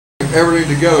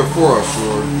everything together for us,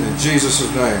 Lord. In Jesus'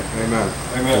 name, amen.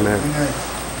 Amen. Amen.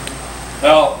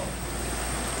 Now,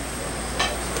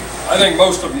 I think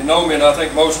most of you know me, and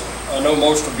I know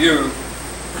most of you.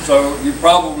 So you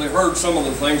probably heard some of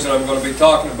the things that I'm going to be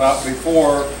talking about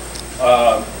before,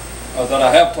 that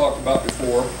I have talked about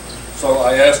before. So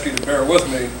I ask you to bear with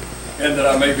me, and that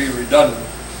I may be redundant.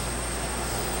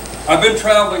 I've been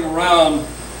traveling around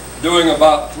doing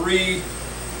about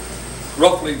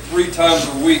roughly three times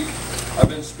a week. I've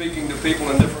been speaking to people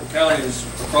in different counties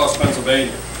across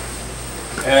Pennsylvania.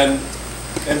 And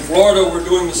in Florida, we're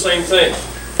doing the same thing.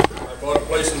 I bought a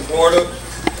place in Florida,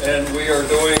 and we are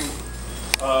doing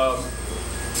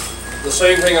the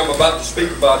same thing I'm about to speak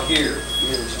about here.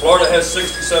 Florida has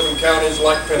 67 counties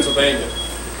like Pennsylvania,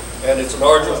 and it's an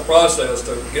arduous process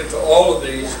to get to all of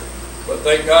these, but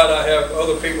thank God I have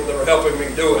other people that are helping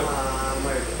me do it.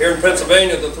 Here in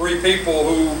Pennsylvania, the three people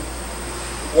who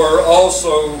were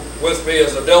also with me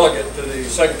as a delegate to the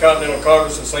Second Continental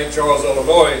Congress in St. Charles,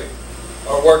 Illinois,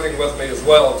 are working with me as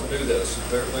well to do this.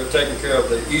 They're taking care of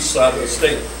the east side of the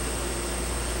state.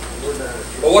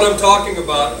 But what I'm talking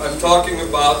about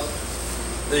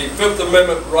the Fifth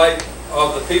Amendment right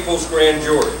of the people's grand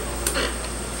jury.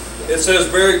 It says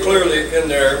very clearly in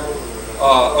there,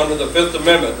 under the Fifth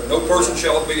Amendment, no person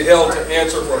shall be held to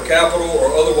answer for a capital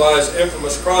or otherwise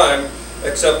infamous crime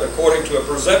except according to a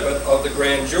presentment of the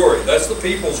grand jury. That's the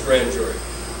people's grand jury.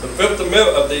 The Fifth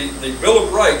Amendment of the Bill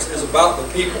of Rights is about the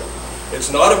people.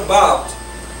 It's not about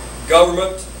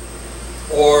government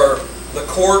or the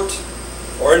court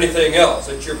or anything else.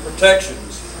 It's your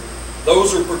protections.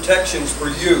 Those are protections for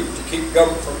you to keep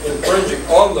government from infringing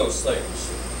on those things.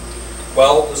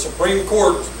 Well, the Supreme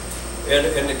Court,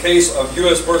 in the case of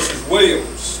U.S. versus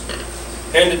Williams,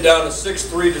 handed down a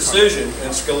 6-3 decision,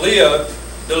 and Scalia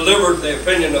delivered the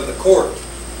opinion of the court.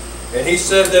 And he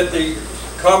said that the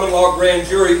common law grand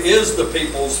jury is the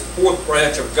people's fourth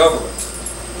branch of government.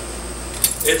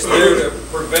 It's there to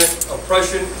prevent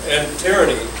oppression and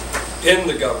tyranny in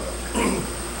the government.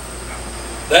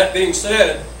 That being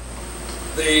said,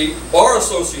 the Bar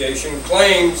Association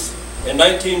claims in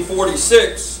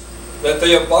 1946 that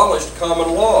they abolished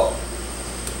common law.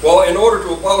 Well, in order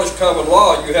to abolish common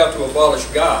law, you have to abolish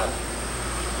God.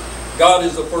 God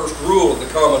is the first rule of the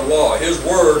common law. His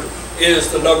word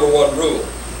is the #1 rule.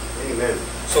 Amen.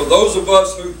 So those of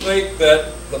us who think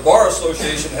that the Bar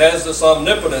Association has this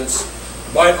omnipotence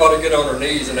might ought to get on our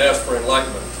knees and ask for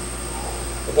enlightenment.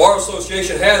 The Bar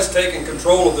Association has taken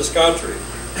control of this country.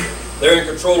 They're in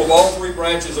control of all three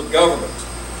branches of government.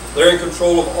 They're in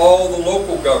control of all the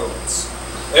local governments.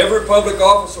 Every public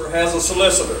officer has a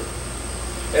solicitor.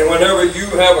 And whenever you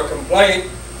have a complaint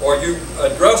or you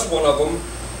address one of them,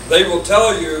 they will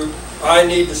tell you, I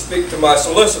need to speak to my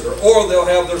solicitor, or they'll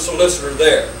have their solicitor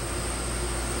there.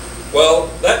 Well,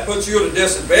 that puts you at a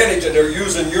disadvantage, and they're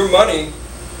using your money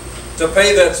to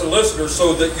pay that solicitor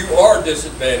so that you are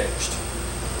disadvantaged.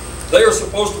 They are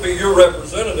supposed to be your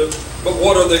representative, but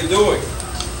what are they doing?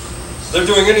 They're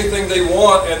doing anything they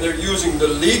want, and they're using the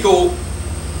legal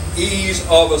ease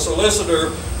of a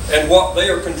solicitor and what they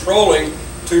are controlling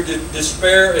to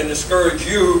despair and discourage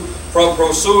you from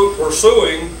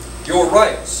pursuing your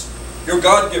rights, your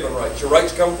God-given rights. Your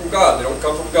rights come from God, they don't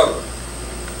come from government.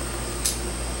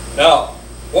 Now,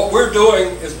 what we're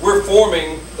doing is we're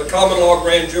forming the common law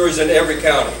grand juries in every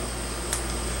county.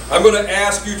 I'm going to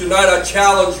ask you tonight, I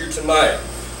challenge you tonight,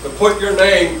 to put your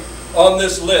name on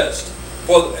this list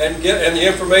and the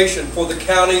information for the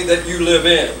county that you live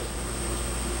in.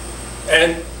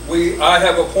 And I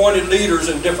have appointed leaders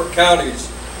in different counties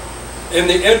in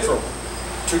the interim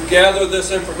to gather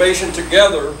this information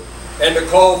together and to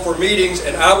call for meetings,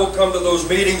 and I will come to those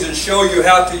meetings and show you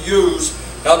how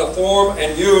to form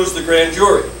and use the grand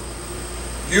jury.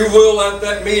 You will, at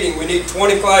that meeting, we need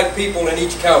 25 people in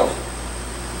each county,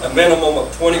 a minimum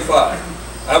of 25.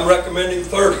 I'm recommending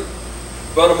 30,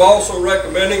 but I'm also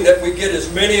recommending that we get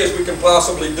as many as we can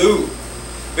possibly do,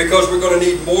 because we're going to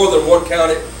need more than one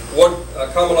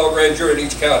common law grand jury in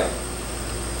each county.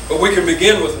 But we can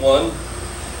begin with one,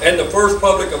 and the first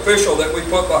public official that we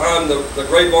put behind the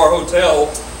Great Bar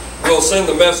Hotel will send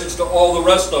the message to all the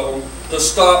rest of them to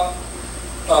stop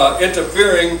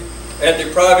interfering and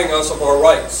depriving us of our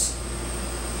rights.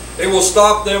 It will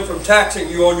stop them from taxing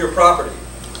you on your property.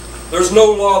 There's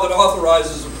no law that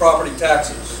authorizes the property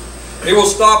taxes. It will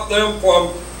stop them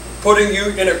from putting you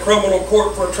in a criminal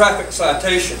court for a traffic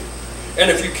citation. And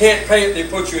if you can't pay it, they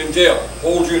put you in jail,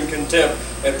 hold you in contempt,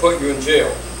 and put you in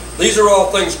jail. These are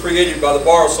all things created by the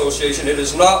Bar Association. It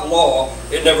is not law.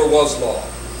 It never was law.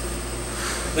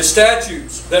 The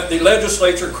statutes that the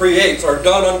legislature creates are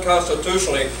done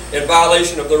unconstitutionally in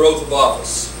violation of their oath of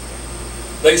office.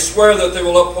 They swear that they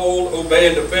will uphold, obey,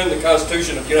 and defend the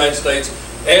Constitution of the United States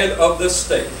and of this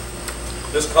state,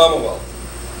 this Commonwealth.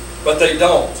 But they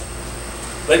don't.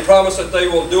 They promise that they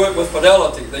will do it with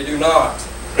fidelity. They do not.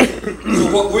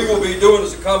 So what we will be doing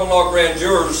as the common law grand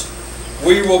jurors,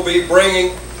 we will be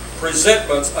bringing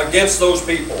presentments against those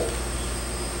people.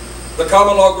 The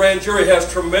common law grand jury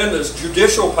has tremendous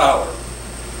judicial power.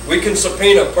 We can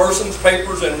subpoena persons,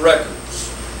 papers, and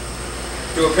records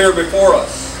to appear before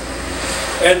us.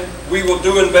 And we will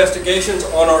do investigations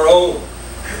on our own.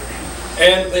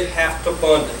 And they have to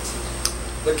fund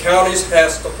it. The counties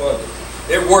has to fund it.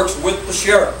 It works with the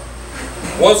sheriff.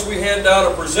 Once we hand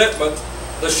down a presentment,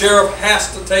 the sheriff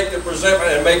has to take the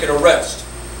presentment and make an arrest,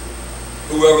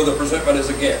 whoever the presentment is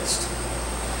against.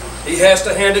 He has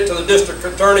to hand it to the district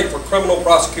attorney for criminal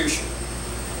prosecution.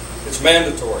 It's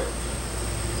mandatory.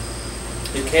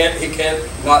 He can't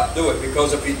not do it,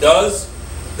 because if he does,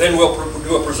 then we'll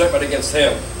do a presentment against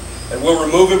him. And we'll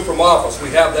remove him from office.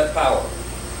 We have that power.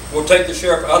 We'll take the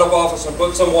sheriff out of office and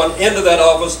put someone into that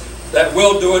office that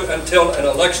will do it until an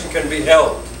election can be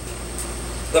held.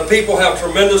 The people have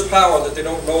tremendous power that they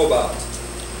don't know about.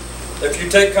 If you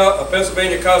take a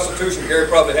Pennsylvania Constitution, Gary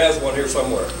probably has one here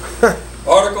somewhere.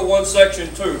 Article 1,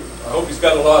 Section 2. I hope he's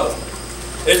got a lot of them.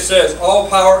 It says, all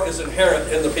power is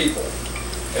inherent in the people,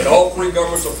 and all free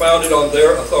governments are founded on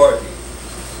their authority.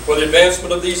 For the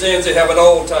advancement of these ends, they have at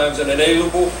all times an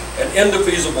inalienable and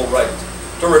indefeasible right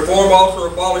to reform, alter, or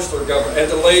abolish their government, and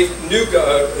to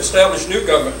establish new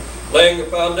government, laying the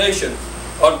foundation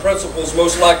on principles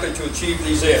most likely to achieve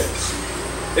these ends.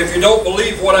 If you don't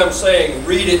believe what I'm saying,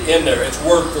 read it in there. It's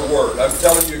word for word. I'm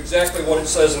telling you exactly what it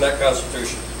says in that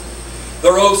Constitution.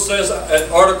 Their oath says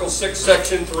at Article 6,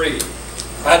 Section 3,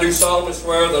 I do solemnly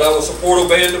swear that I will support,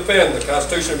 obey, and defend the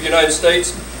Constitution of the United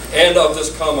States and of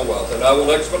this Commonwealth, and I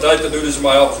will expedite the duties of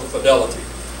my office with fidelity.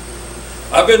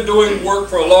 I've been doing work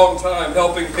for a long time,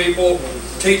 helping people,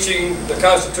 teaching the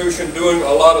Constitution, doing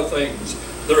a lot of things.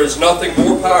 There is nothing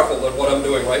more powerful than what I'm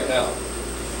doing right now.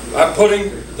 I'm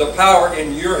putting the power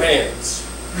in your hands.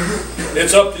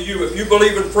 It's up to you. If you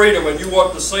believe in freedom and you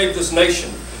want to save this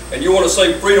nation, and you want to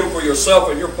save freedom for yourself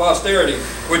and your posterity,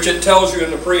 which it tells you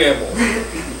in the preamble,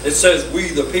 it says we,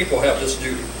 the people, have this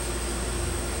duty.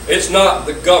 It's not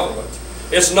the government.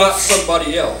 It's not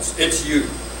somebody else. It's you.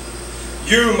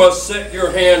 You must set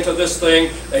your hand to this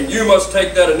thing, and you must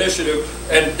take that initiative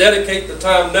and dedicate the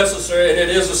time necessary, and it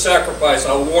is a sacrifice.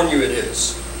 I'll warn you it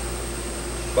is.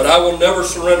 But I will never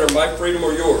surrender my freedom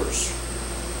or yours.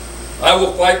 I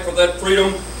will fight for that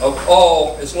freedom of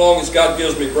all as long as God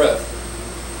gives me breath.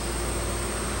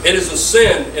 It is a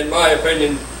sin, in my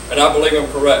opinion, and I believe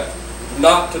I'm correct,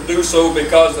 not to do so,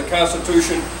 because the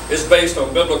Constitution is based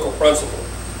on biblical principle.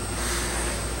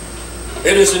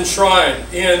 It is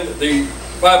enshrined in the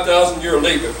 5,000-year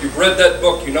leap. If you've read that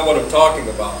book, you know what I'm talking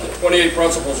about. The 28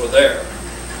 principles are there.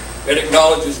 It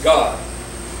acknowledges God.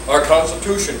 Our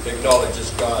Constitution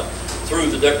acknowledges God through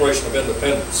the Declaration of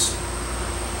Independence.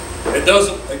 It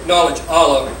doesn't acknowledge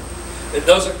Allah. It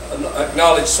doesn't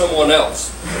acknowledge someone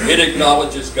else. It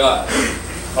acknowledges God,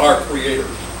 our Creator.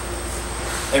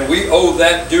 And we owe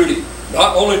that duty,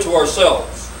 not only to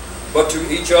ourselves, but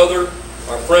to each other,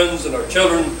 our friends and our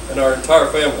children and our entire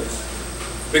families.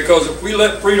 Because if we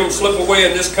let freedom slip away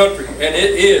in this country, and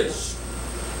it is,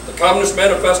 the Communist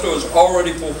Manifesto is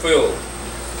already fulfilled,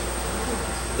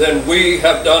 then we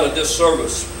have done a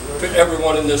disservice to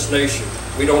everyone in this nation.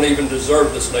 We don't even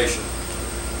deserve this nation.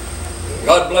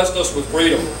 God blessed us with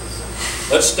freedom.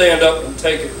 Let's stand up and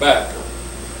take it back.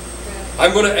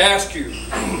 I'm going to ask you,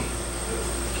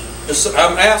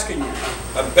 I'm asking you,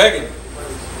 I'm begging you,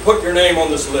 put your name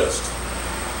on this list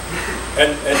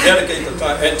and dedicate the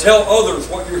time and tell others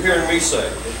what you're hearing me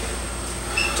say.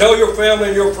 Tell your family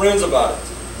and your friends about it.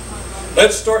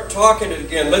 Let's start talking it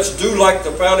again. Let's do like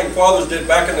the Founding Fathers did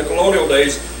back in the colonial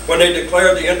days when they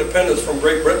declared the independence from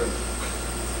Great Britain.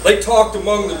 They talked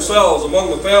among themselves, among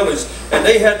the families, and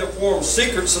they had to form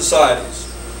secret societies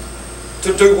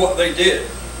to do what they did.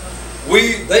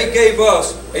 They gave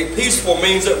us a peaceful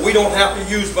means that we don't have to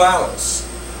use violence.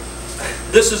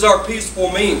 This is our peaceful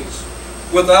means,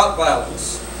 without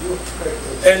violence.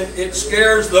 And it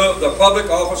scares the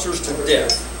public officers to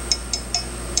death.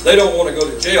 They don't want to go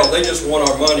to jail, they just want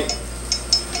our money.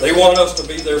 They want us to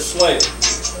be their slave.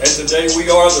 And today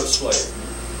we are their slave.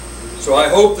 So I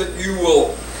hope that you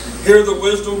will hear the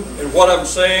wisdom in what I'm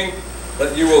saying,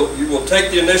 that you will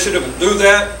take the initiative and do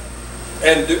that,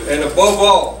 and above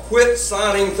all, quit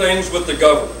signing things with the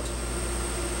government.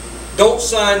 Don't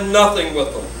sign nothing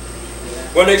with them.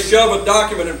 When they shove a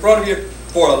document in front of you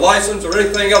for a license or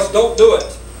anything else, don't do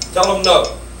it. Tell them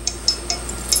no.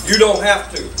 You don't have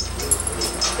to.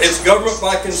 It's government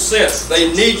by consent.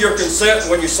 They need your consent.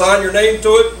 When you sign your name to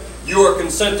it, you are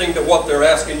consenting to what they're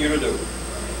asking you to do.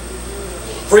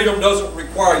 Freedom doesn't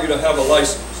require you to have a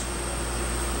license.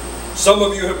 Some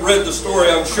of you have read the story,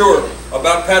 I'm sure,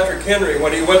 about Patrick Henry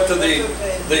when he went to the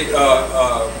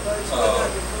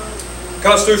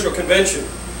Constitutional Convention.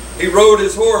 He rode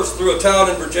his horse through a town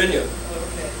in Virginia.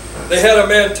 They had a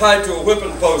man tied to a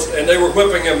whipping post and they were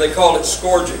whipping him. They called it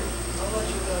scourging.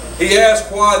 He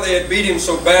asked why they had beat him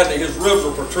so badly. His ribs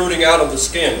were protruding out of the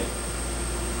skin.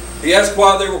 He asked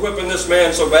why they were whipping this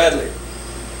man so badly.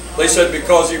 They said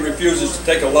because he refuses to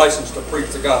take a license to preach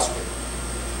the gospel.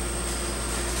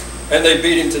 And they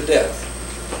beat him to death.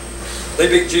 They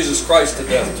beat Jesus Christ to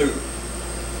death too.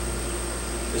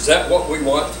 Is that what we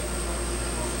want?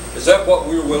 Is that what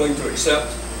we're willing to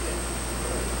accept?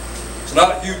 It's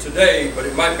not you today, but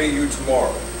it might be you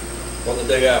tomorrow or the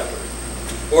day after.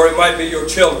 Or it might be your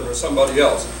children or somebody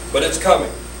else. But it's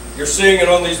coming. You're seeing it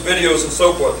on these videos and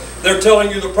so forth. They're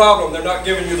telling you the problem. They're not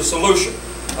giving you the solution.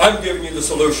 I'm giving you the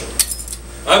solution.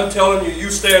 I'm telling you, you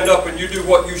stand up and you do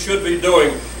what you should be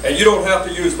doing, and you don't have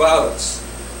to use violence.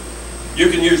 You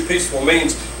can use peaceful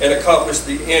means and accomplish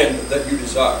the end that you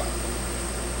desire.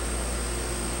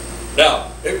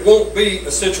 Now, it won't be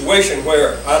a situation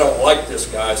where I don't like this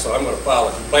guy, so I'm going to file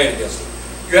a complaint against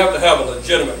him. You have to have a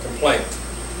legitimate complaint.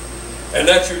 And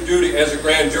that's your duty as a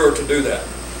grand juror to do that.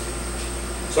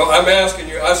 So I'm asking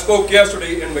you, I spoke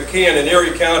yesterday in McKean in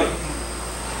Erie County.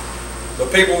 The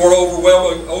people were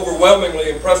overwhelmingly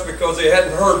impressed because they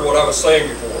hadn't heard what I was saying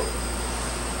before.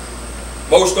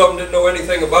 Most of them didn't know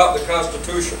anything about the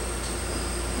Constitution.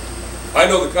 I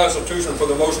know the Constitution for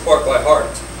the most part by heart.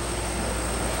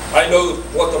 I know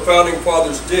what the Founding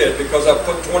Fathers did because I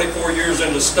put 24 years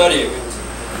into studying it.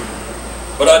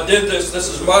 But I did this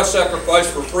is my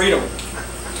sacrifice for freedom.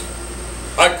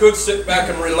 I could sit back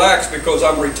and relax because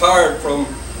I'm retired from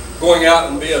going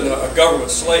out and being a government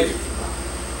slave.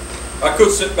 I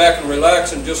could sit back and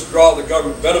relax and just draw the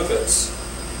government benefits,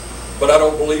 but I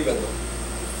don't believe in them.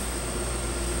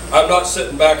 I'm not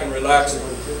sitting back and relaxing.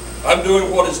 I'm doing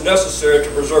what is necessary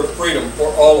to preserve freedom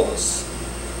for all of us.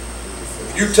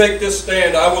 If you take this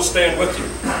stand, I will stand with you.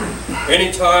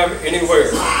 Anytime, anywhere.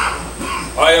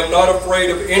 I am not afraid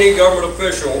of any government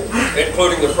official,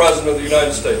 including the President of the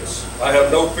United States. I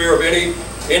have no fear of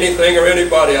anything or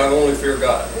anybody. I only fear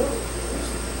God.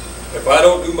 If I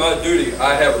don't do my duty,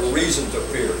 I have a reason to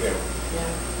fear Him.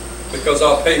 Because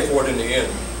I'll pay for it in the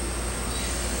end.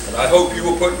 And I hope you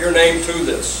will put your name to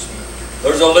this.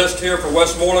 There's a list here for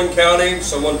Westmoreland County.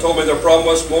 Someone told me they're from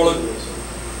Westmoreland.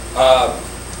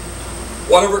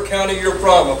 Whatever county you're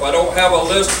from, if I don't have a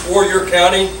list for your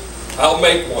county, I'll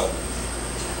make one.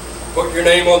 Put your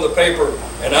name on the paper,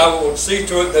 and I will see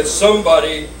to it that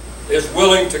somebody is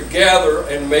willing to gather,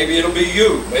 and maybe it'll be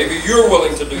you. Maybe you're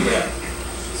willing to do that.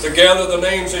 To gather the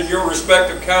names in your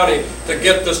respective county to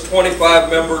get this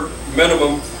 25-member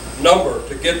minimum number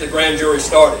to get the grand jury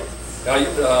started.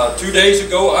 Now, 2 days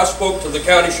ago, I spoke to the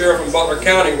county sheriff in Butler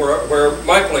County where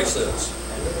my place is.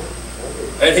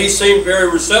 And he seemed very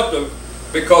receptive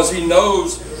because he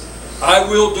knows I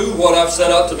will do what I've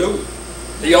set out to do.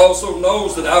 He also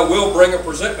knows that I will bring a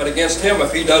presentment against him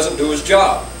if he doesn't do his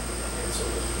job.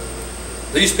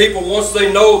 These people, once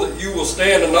they know that you will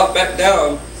stand and not back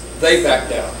down, they back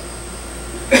down.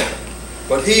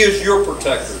 But he is your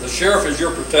protector. The sheriff is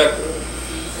your protector.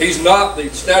 He's not the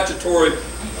statutory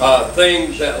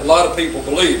thing that a lot of people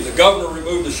believe. The governor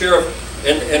removed the sheriff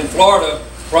in Florida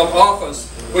from office,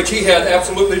 which he had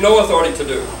absolutely no authority to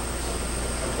do.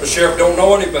 The sheriff don't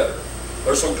know any better.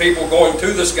 There's some people going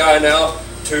to this guy now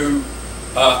to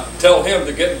tell him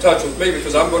to get in touch with me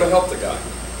because I'm going to help the guy.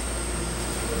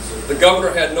 The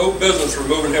governor had no business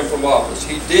removing him from office.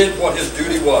 He did what his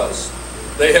duty was.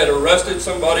 They had arrested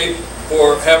somebody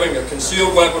for having a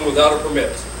concealed weapon without a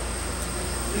permit.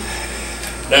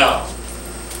 Now,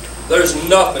 there's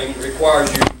nothing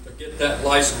requires you to get that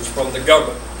license from the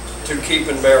government to keep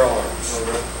and bear arms.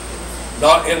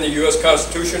 Not in the U.S.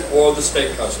 Constitution or the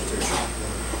state Constitution.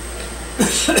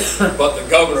 But the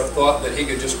governor thought that he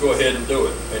could just go ahead and do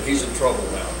it, and he's in trouble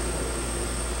now.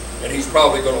 And he's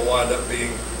probably going to wind up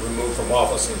being removed from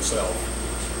office himself.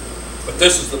 But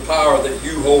this is the power that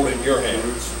you hold in your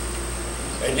hands.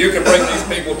 And you can bring these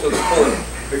people to the court,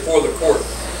 before the court,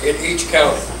 in each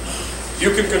county.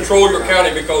 You can control your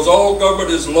county because all government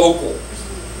is local.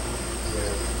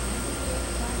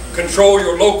 Control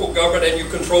your local government and you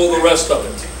control the rest of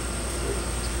it.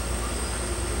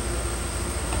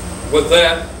 With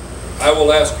that, I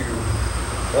will ask you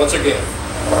once again,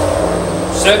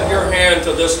 set your hand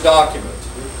to this document.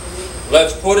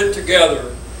 Let's put it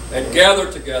together and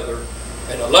gather together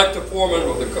and elect a foreman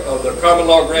of the common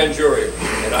law grand jury.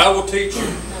 And I will teach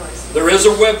you. There is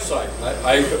a website.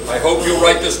 I hope you'll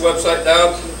write this website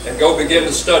down and go begin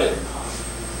to study it.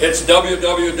 It's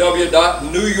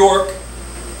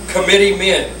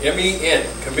www.newyorkcommitteemen, M-E-N,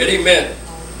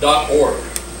 committeemen.org.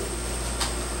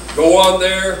 Go on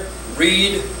there,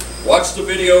 read, watch the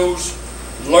videos,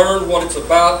 learn what it's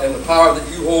about and the power that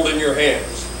you hold in your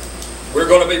hands. We're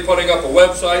going to be putting up a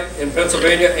website in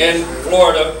Pennsylvania and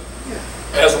Florida,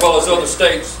 as well as other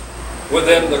states,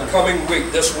 within the coming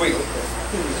week, this week.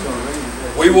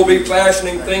 We will be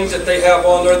fashioning things that they have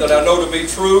on there that I know to be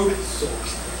true,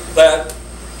 that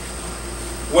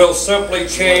will simply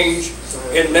change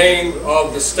in name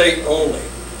of the state only.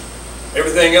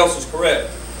 Everything else is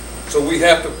correct. So we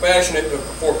have to fashion it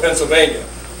for Pennsylvania,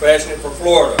 fashion it for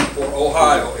Florida, for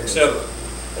Ohio, etc.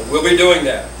 And we'll be doing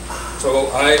that.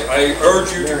 So I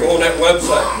urge you to go on that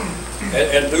website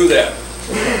and do that.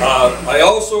 I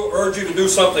also urge you to do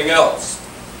something else.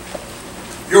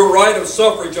 Your right of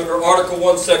suffrage under Article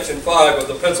 1, Section 5 of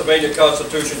the Pennsylvania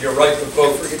Constitution, your right to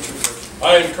vote.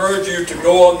 I encourage you to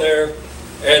go on there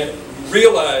and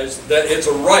realize that it's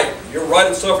a right. Your right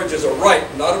of suffrage is a right,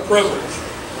 not a privilege.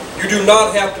 You do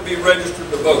not have to be registered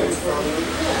to vote.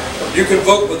 You can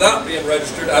vote without being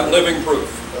registered. I'm living proof.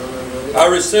 I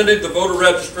rescinded the voter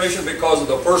registration because of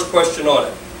the first question on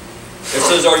it. It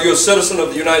says, are you a citizen of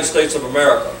the United States of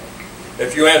America?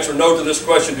 If you answer no to this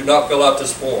question, do not fill out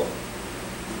this form.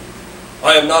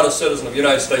 I am not a citizen of the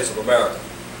United States of America.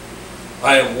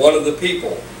 I am one of the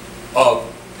people of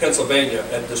Pennsylvania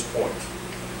at this point.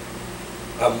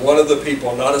 I'm one of the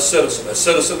people, not a citizen. A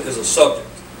citizen is a subject.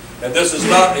 And this is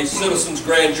not a citizen's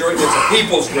grand jury, it's a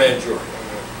people's grand jury.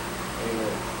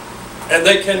 And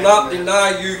they cannot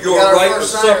deny you your right of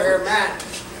suffrage.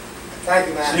 Thank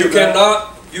you, Matt.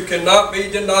 You cannot be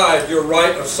denied your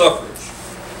right of suffrage.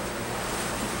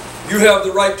 You have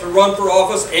the right to run for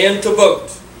office and to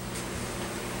vote.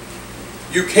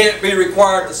 You can't be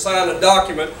required to sign a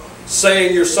document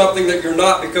saying you're something that you're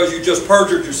not because you just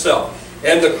perjured yourself.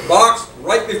 And the box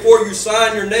right before you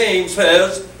sign your name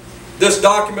says, this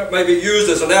document may be used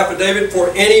as an affidavit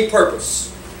for any purpose.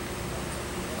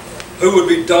 Who would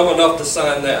be dumb enough to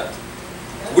sign that?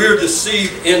 We're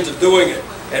deceived into doing it,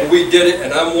 and we did it,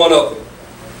 and I'm one of them.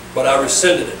 But I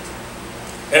rescinded it.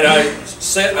 And I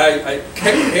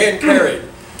hand-carried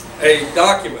a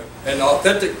document, an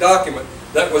authentic document,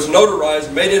 that was notarized,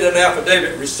 made it an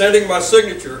affidavit, rescinding my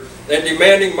signature and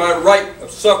demanding my right of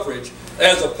suffrage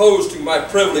as opposed to my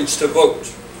privilege to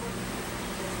vote.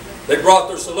 They brought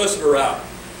their solicitor out,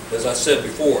 as I said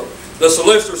before. The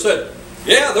solicitor said,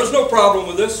 yeah, there's no problem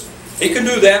with this. He can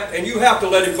do that, and you have to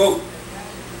let him vote.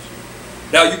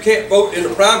 Now, you can't vote in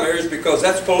the primaries because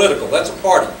that's political. That's a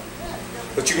party.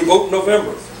 But you can vote in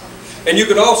November. And you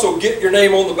can also get your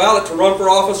name on the ballot to run for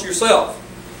office yourself.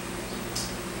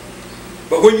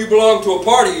 But when you belong to a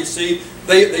party, you see,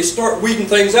 they start weeding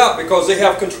things out because they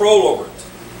have control over it.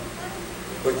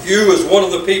 But you, as one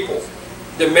of the people,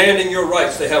 demanding your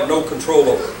rights, they have no control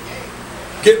over it.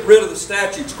 Get rid of the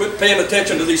statutes. Quit paying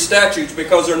attention to these statutes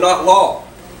because they're not law.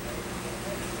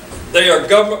 They are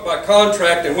government by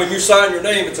contract, and when you sign your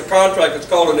name, it's a contract. It's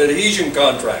called an adhesion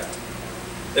contract.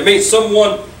 It means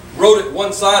someone wrote it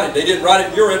one-sided. They didn't write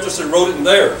it in your interest, they wrote it in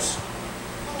theirs.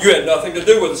 You had nothing to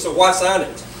do with it, so why sign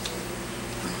it?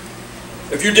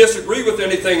 If you disagree with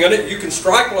anything in it, you can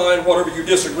strike line whatever you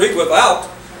disagree with out,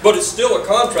 but it's still a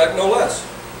contract no less.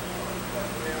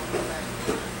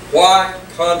 Why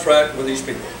contract with these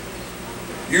people?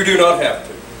 You do not have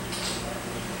to.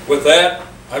 With that,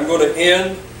 I'm going to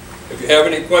end. If you have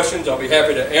any questions, I'll be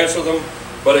happy to answer them.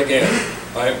 But again,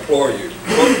 I implore you,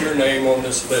 put your name on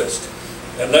this list.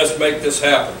 And let's make this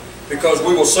happen. Because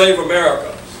we will save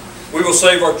America. We will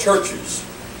save our churches.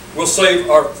 We'll save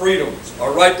our freedoms,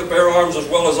 our right to bear arms as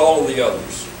well as all of the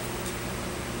others.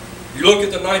 You look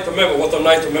at the Ninth Amendment, what the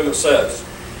Ninth Amendment says.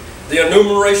 The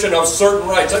enumeration of certain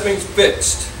rights, that means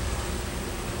fixed,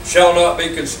 shall not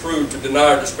be construed to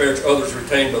deny or disparage others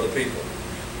retained by the people.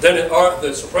 Then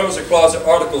the Supremacy Clause in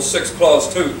Article 6,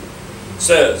 Clause 2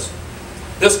 says,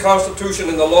 this Constitution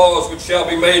and the laws which shall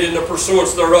be made in the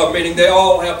pursuance thereof, meaning they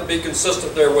all have to be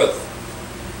consistent therewith.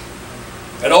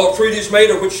 And all treaties made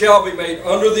or which shall be made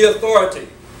under the authority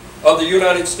of the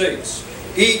United States.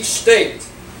 Each state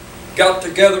got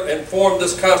together and formed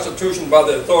this Constitution by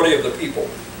the authority of the people.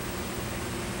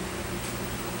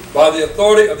 By the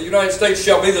authority of the United States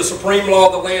shall be the supreme law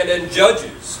of the land, and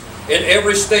judges in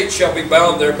every state shall be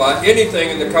bound thereby, anything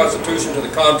in the Constitution to the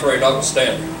contrary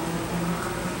notwithstanding.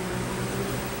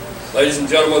 Ladies and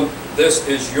gentlemen, this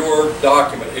is your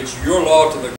document. It's your law to the